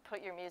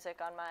put your music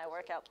on my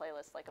workout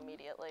playlist like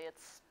immediately.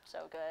 It's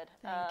so good.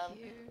 Thank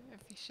you. I Do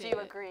appreciate you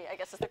it. agree? I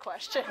guess is the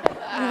question.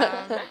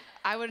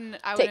 I wouldn't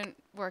Take.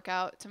 work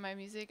out to my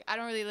music. I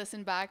don't really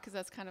listen back because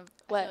that's kind of I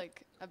What? feel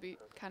like I'd be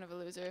kind of a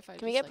loser if I.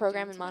 Can we just, get like,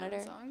 program do and to my own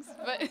monitor? songs.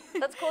 But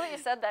That's cool that you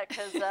said that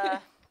because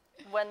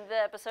when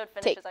the episode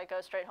Take. finishes, I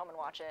go straight home and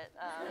watch it.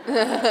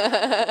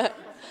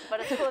 But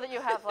it's cool that you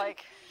have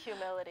like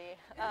humility.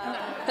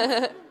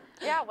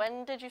 Yeah.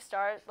 When did you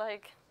start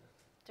like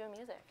doing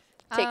music?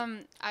 Take.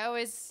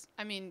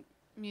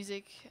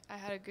 Music. I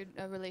had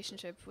a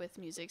relationship with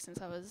music since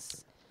I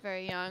was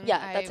very young. Yeah,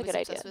 I that's a was good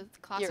obsessed idea.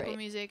 with classical right.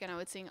 music, and I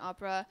would sing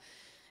opera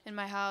in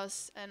my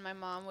house, and my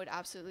mom would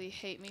absolutely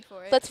hate me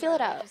for it. Let's feel I it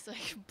would out. Just,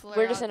 like, blur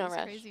We're just out in a these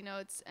rush. crazy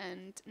notes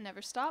and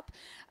never stop.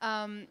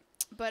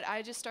 But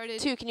I just started.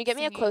 2, can you get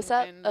me a singing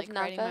close-up and, of like,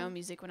 writing my Naka? own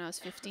music when I was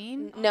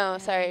 15. No,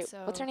 and sorry.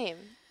 so What's her name?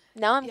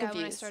 Now I'm yeah, when I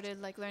confused.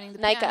 started like learning the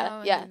Nika,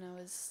 piano, yeah. and then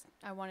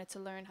I wanted to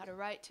learn how to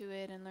write to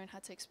it and learn how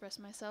to express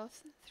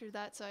myself through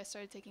that. So I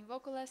started taking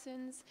vocal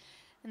lessons,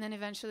 and then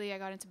eventually I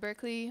got into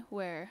Berkeley,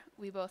 where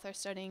we both are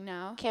studying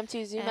now. Cam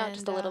 2, zoom out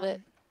just a little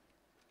bit.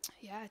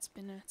 Yeah, it's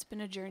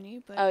been a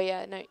journey, but Oh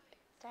yeah, no.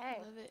 Dang, I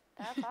love it.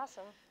 that's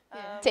awesome.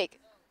 Yeah.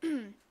 Take.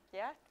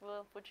 Yeah.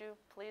 Well, would you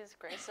please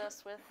grace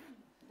us with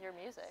your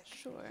music?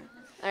 Sure.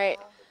 All right.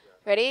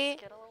 Ready?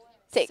 Skittle away.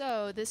 Take.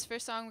 So this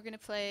first song we're gonna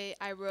play,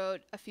 I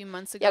wrote a few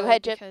months ago Yeah, go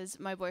ahead, Jip. because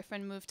my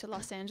boyfriend moved to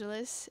Los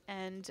Angeles,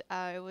 and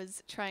I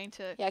was trying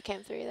to Yeah,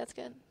 Cam 3, that's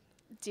good.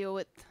 deal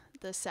with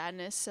the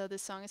sadness. So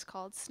this song is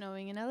called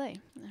 "Snowing in LA."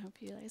 I hope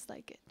you guys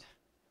like it.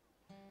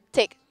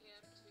 Take.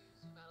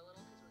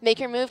 Make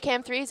your move,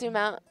 Cam 3, zoom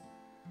out.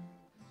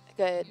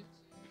 Good.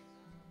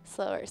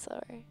 Slower,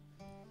 slower.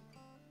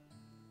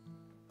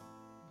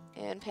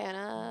 And pan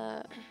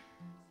up.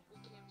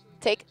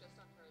 Take.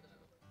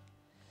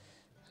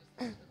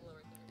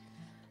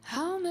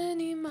 How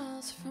many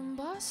miles from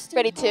Boston?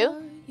 Ready, 2?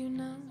 are you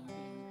now?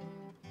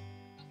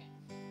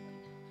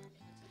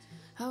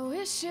 I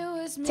wish it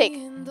was me Take.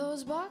 in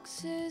those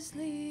boxes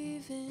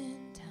leaving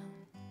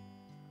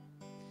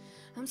town.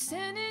 I'm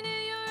standing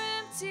in your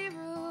empty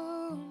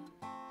room,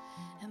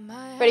 and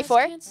my Ready, eyes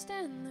 4? can't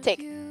stand the Take.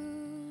 view.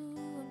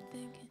 I'm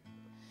thinking,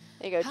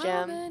 There you go, how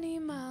Jim. many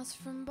miles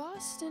from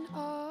Boston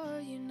are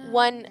you now?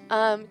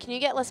 1, can you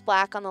get less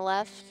black on the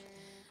left?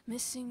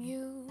 Missing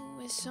you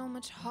is so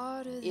much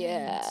harder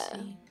Yeah. than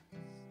it seems.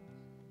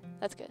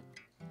 That's good.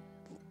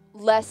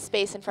 Less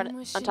space in front I'm on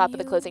wishing top of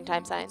the you closing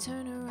time would sign.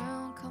 Turn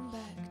around, come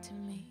back to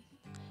me.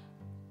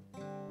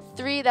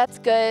 3, that's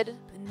good.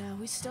 But now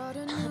we start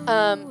a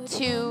new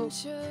 2,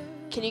 adventure.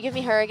 can you give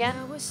me her again?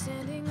 Now we're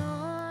standing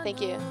on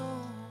Thank you. our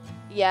own.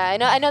 Yeah,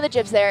 I know the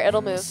jib's there.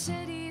 It'll The move.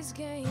 city's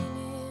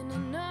gaining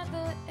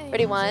another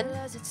Ready, 1? angel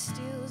as it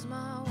steals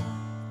my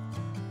warmth.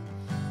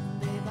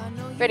 Babe, I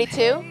know you Ready, 2?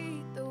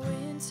 hate the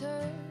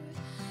winter,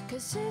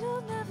 'cause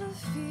it'll never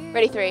feel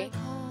Ready, 3? like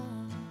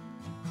home.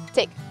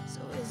 Take. So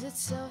is it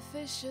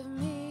selfish of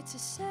me to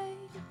say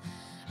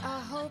I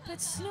hope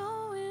it's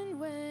snowing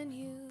when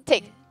you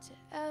Take. get to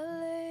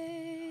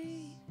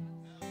LA?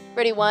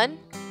 Ready, 1?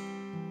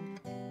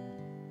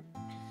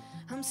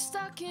 I'm I'm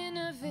stuck in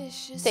a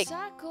vicious Take.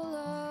 cycle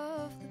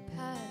of the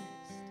past.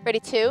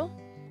 Ready, 2.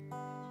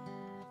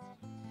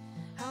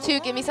 2,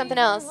 give me something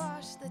else.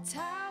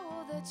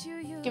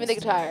 Give me the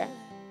guitar.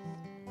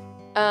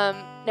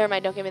 Never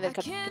mind, don't give me the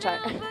guitar.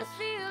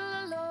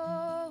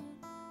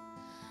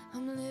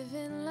 I'm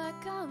living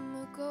like I'm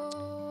a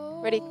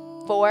ghost. Ready,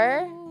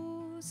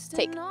 4.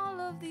 Take. And all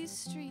of these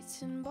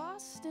streets in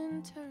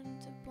Boston turn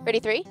to bones. Ready,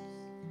 3.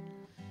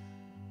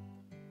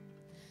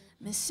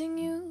 Missing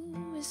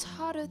you is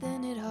harder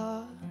than it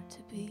ought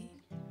to be.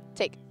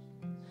 Take.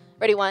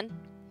 Ready, 1.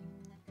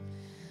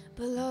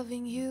 But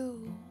loving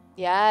you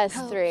Yes,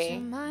 helps 3.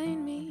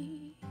 remind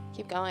me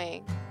Keep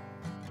going.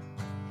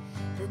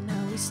 that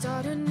now we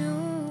start a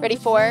new Ready,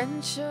 4.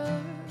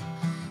 adventure.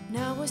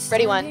 Now we're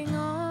Ready, 1. standing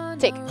on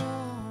Take. our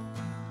own.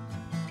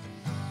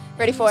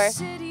 Ready, And 4. the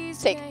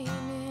city's Take.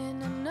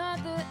 gaining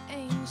another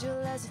angel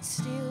as it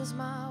steals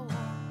my walk.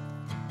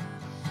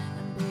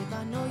 And babe,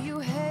 I know you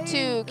hate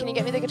 2, can you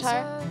get me the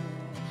guitar? winter,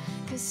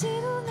 'cause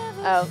it'll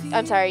never Oh,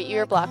 I'm sorry, feel you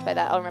were like blocked by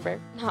that. I'll home.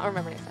 remember. I'll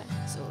remember next time.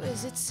 So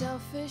is it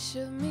selfish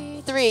of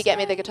me 3, to get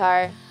me the say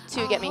guitar.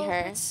 2, get I me hope her.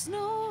 it's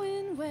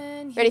snowing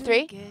when Ready, you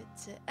 3? get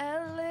to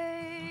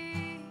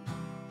LA.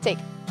 Take.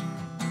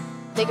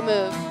 Make a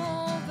move.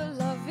 Oh, but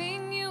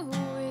loving you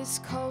is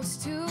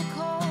coast to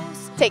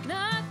coast. Take.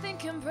 Nothing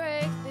can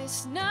break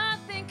this.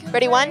 Nothing can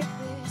Ready, 1. break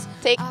this.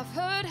 Take. I've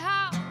heard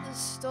how the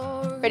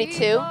story Ready,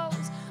 2.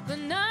 goes, but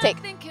Take.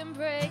 nothing can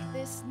break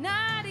this.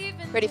 Not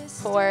even Ready,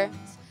 4.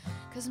 distance.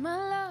 'Cause my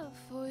love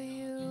for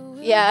you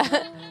will Yeah.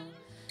 go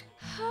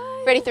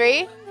higher Ready,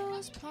 3. than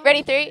those palms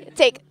Ready, 3.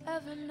 Take.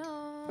 ever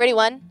known. Ready,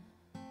 1.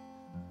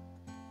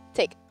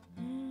 Take.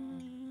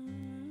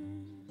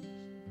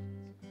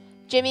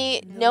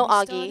 Jimmy, no Now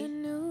we start a Augie.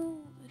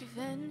 new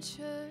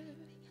adventure,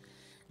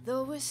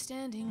 though we're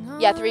standing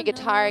Yeah, 3 on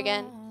guitar our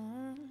again.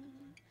 own.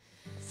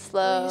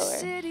 Slower.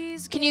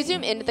 Can you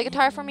zoom into the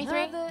guitar for me,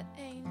 3? Another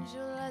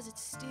angel as it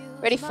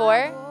steals Ready, my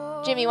 4.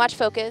 voice. Jimmy, watch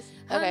focus.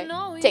 I Okay.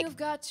 know Take. you've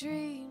got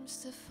dreams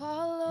to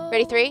follow,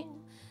 Ready, 3.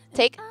 and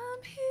Take.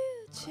 I'm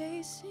here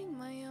chasing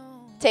my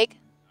own. Take.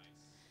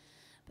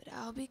 But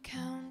I'll be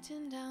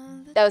counting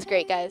down the That was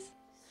great, guys. days,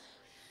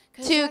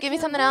 'cause 2, I give me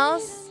can't something wait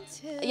else.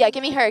 until Yeah,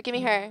 give me her. Give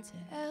me her. to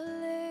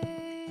LA.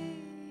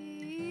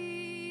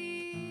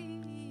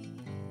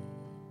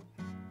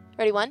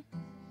 Ready, 1.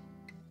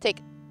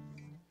 Take.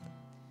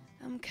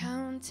 I'm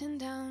counting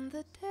down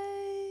the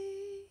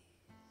days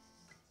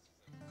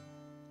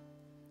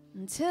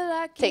until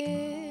I Take.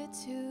 get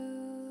to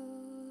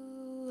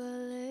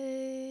LA.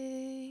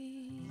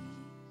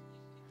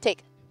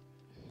 Take.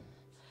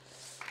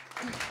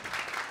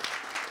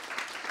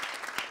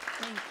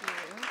 Thank you.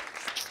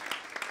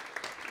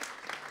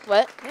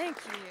 What? Thank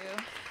you.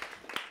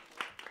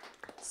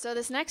 So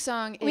this next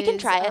song We is can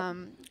try it.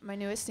 My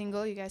newest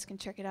single. You guys can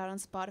check it out on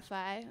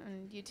Spotify,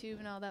 on YouTube,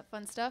 and all that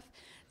fun stuff.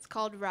 It's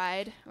called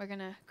Ride. We're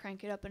gonna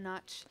crank it up a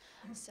notch.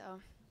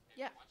 So,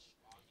 yeah.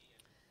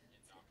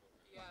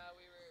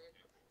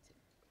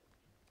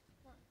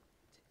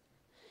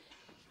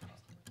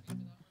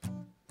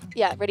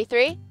 Yeah, ready,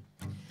 3.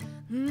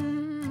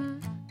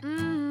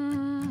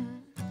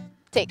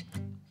 Take.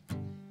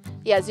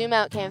 Yeah, zoom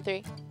out, cam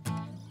 3.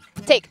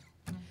 Take.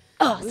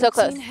 Oh, so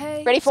close.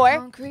 Ready, 4.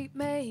 Concrete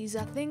maze.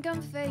 I think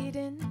I'm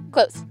fading.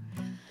 Close.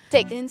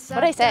 Take.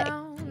 What'd I say?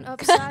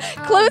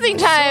 Closing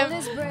time.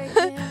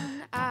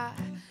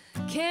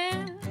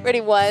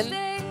 Ready, 1.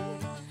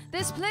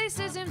 This place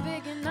isn't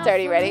big enough. It's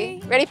already for ready.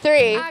 me. Ready,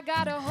 3. I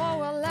got a whole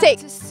lot Take.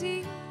 to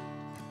see.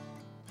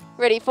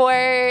 Ready,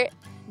 4.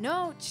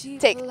 No cheap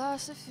Take.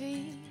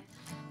 philosophy.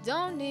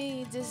 Don't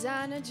need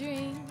designer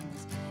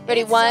dreams.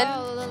 Ready, It's 1.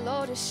 all a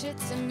load of shit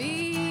to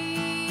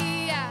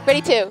me.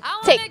 Ready, 2. I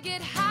wanna Take.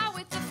 get high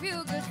with a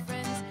few good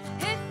friends.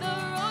 Hit the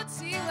road,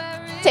 see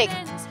where it Take.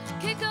 ends.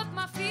 Kick up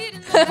my feet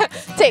in the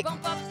backseat, Take.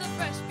 bump up the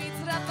fresh beats.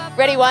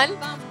 Ready, 1.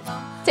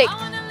 Take. I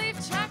wanna leave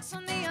tracks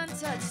on the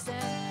untouched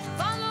and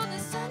follow the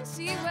sun,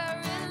 see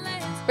where it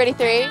lands. Ready,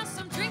 3. Have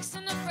some drinks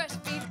and a fresh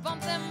beat,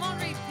 bump them on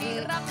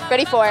repeat.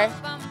 Ready, 4.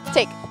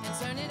 Take. And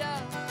turn it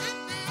up.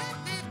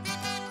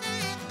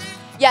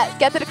 Yeah,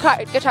 get the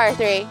guitar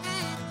 3.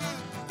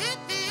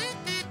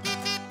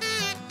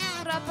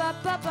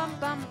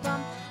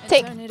 And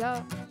Take. turn it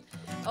up.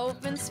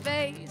 Open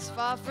space,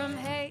 far from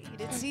hate.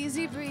 It's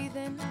easy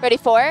breathing. Ready,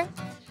 4.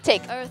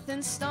 Take. Earth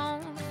and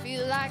stone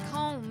feel like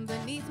home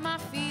beneath my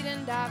feet,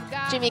 and I've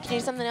got Jimmy, can you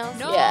do something else?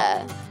 no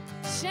Yeah.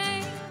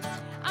 shame.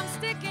 I'm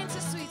sticking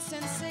to sweet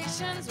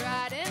sensations,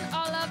 riding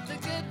all of the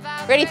good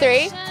vibrations. Ready,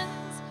 3.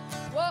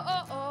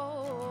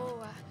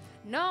 Whoa,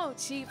 no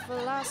cheap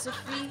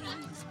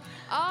philosophies.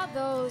 All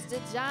those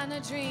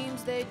designer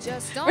dreams, they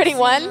just don't Ready, seem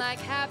 1. like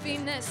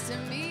happiness to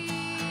me.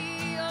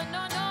 Oh no,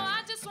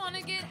 I just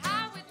wanna get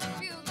high with a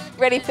few good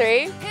Ready,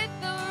 friends. 3. Hit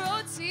the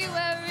road, see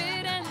where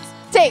it ends.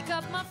 Take. Pick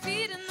up my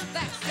feet in the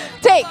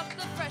backseat. Take. Bump up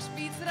the fresh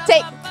beats.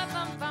 Take.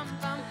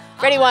 Bum.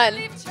 Ready, I wanna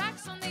 1. leave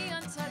tracks on the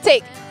untouched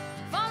Take.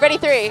 and follow Ready,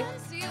 the 3. sun,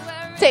 see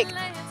where it Take.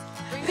 lands.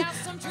 Bring out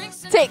some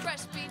drinks and Take. a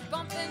fresh beat,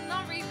 bumping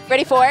on repeat.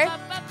 Ready, 4.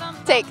 Bum,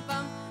 Take.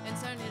 and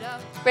turn it up.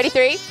 Ready,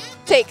 3.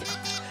 Take.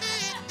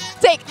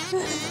 Take.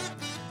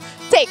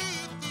 Take.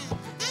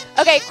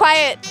 Okay,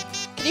 quiet.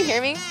 Can you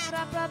hear me?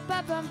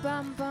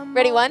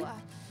 Ready, 1.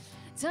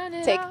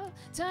 Take.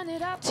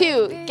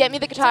 2, get me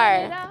the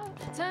guitar.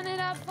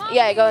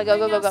 Yeah, go.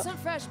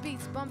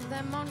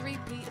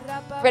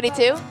 Ready,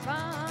 2.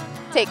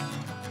 Take.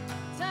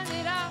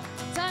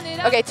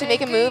 Okay, to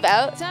make a move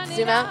out,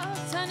 zoom out.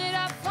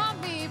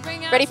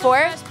 Ready,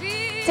 4.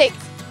 Take.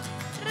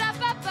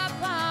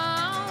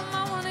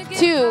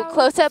 2,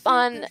 close up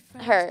on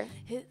her.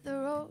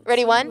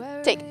 Ready,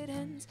 1. Take.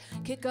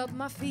 Kick up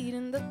my feet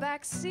in the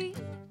back seat.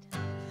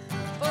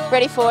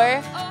 Ready,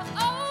 4.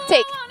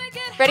 Take.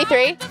 Ready,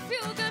 3.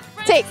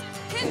 Take.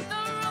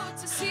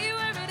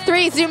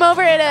 3, zoom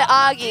over to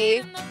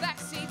Augie.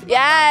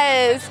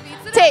 Yes.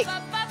 Take.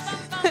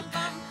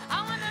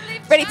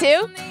 Ready,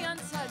 2.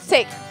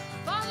 Take.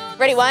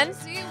 Ready, 1.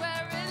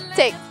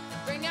 Take.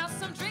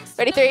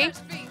 Ready, 3.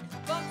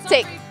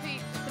 Take.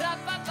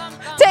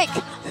 Take.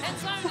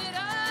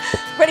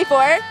 Ready,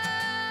 4.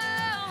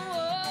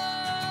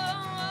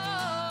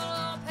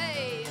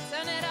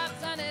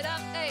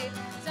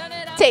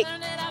 Take.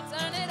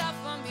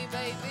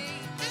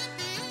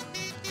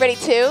 Ready,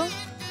 2.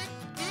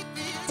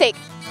 Take.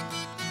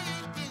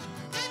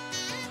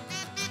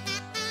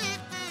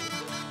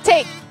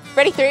 Take.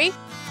 Ready, 3.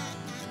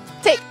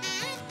 Take.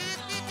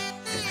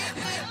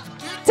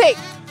 Take.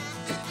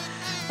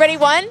 Ready,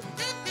 1.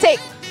 Take.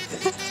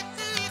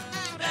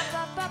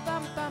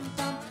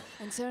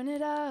 And turn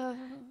it up.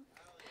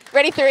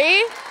 Ready,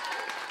 3.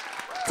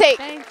 Take.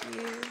 Thank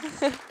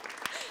you.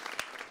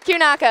 Cue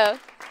Nako.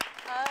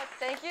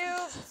 Thank you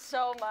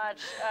so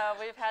much.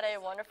 We've had a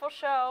wonderful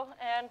show,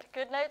 and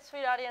good night,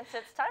 sweet audience.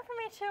 It's time for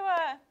me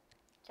to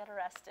get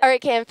arrested. All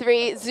right, Cam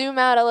 3, zoom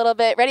out a little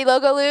bit. Ready,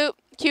 logo loop.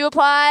 Cue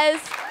applause.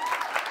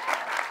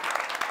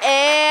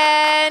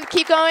 And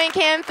keep going,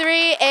 Cam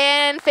 3,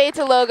 and fade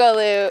to logo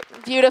loop.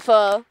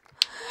 Beautiful.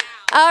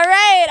 All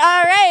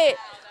right.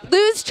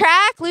 Lose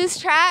track.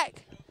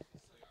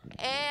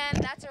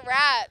 And that's a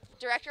wrap.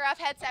 Director off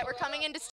headset. We're coming into